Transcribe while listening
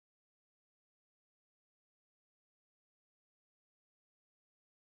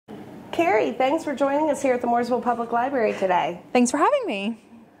Carrie, thanks for joining us here at the Mooresville Public Library today. Thanks for having me.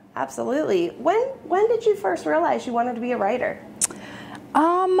 Absolutely. When did you first realize you wanted to be a writer?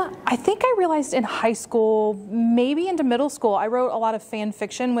 I think I realized in high school, maybe into middle school. I wrote a lot of fan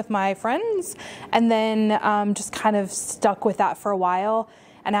fiction with my friends and then just kind of stuck with that for a while.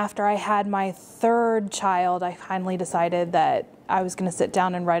 And after I had my third child, I finally decided that I was going to sit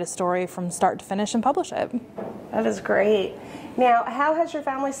down and write a story from start to finish and publish it. That is great. Now, how has your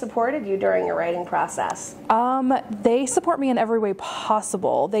family supported you during your writing process? They support me in every way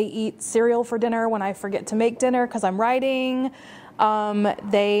possible. They eat cereal for dinner when I forget to make dinner because I'm writing.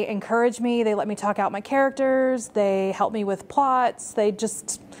 They encourage me. They let me talk out my characters. They help me with plots. They're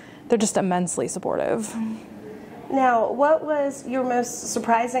just immensely supportive. Now, what was your most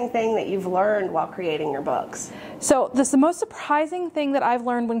surprising thing that you've learned while creating your books? So the most surprising thing that I've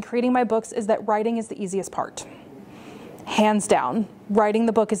learned when creating my books is that writing is the easiest part. Hands down, writing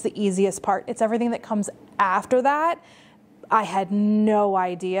the book is the easiest part. It's everything that comes after that. I had no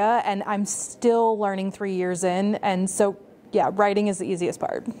idea, and I'm still learning 3 years in, and so yeah, writing is the easiest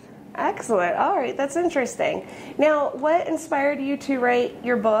part. Excellent. All right, that's interesting. Now, what inspired you to write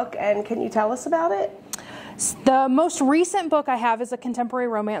your book, and can you tell us about it? The most recent book I have is a contemporary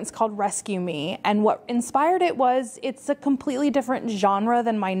romance called Rescue Me, and what inspired it was it's a completely different genre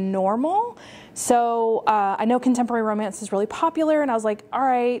than my normal. So I know contemporary romance is really popular, and I was like, all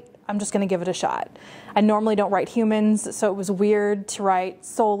right, I'm just going to give it a shot. I normally don't write humans, so it was weird to write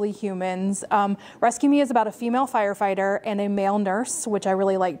solely humans. Rescue Me is about a female firefighter and a male nurse, which I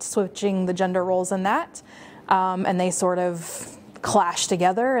really liked switching the gender roles in that. And they sort of clash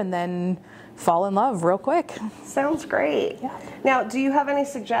together and then fall in love real quick. Sounds great. Yeah. Now, do you have any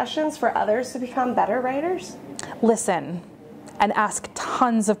suggestions for others to become better writers? Listen and ask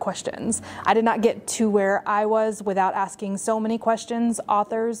tons of questions. I did not get to where I was without asking so many questions.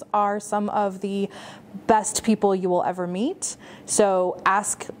 Authors are some of the best people you will ever meet. So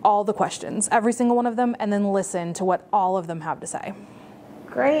ask all the questions, every single one of them, and then listen to what all of them have to say.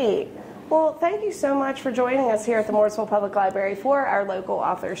 Great. Well, thank you so much for joining us here at the Mooresville Public Library for our local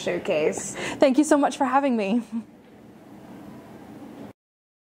author showcase. Thank you so much for having me.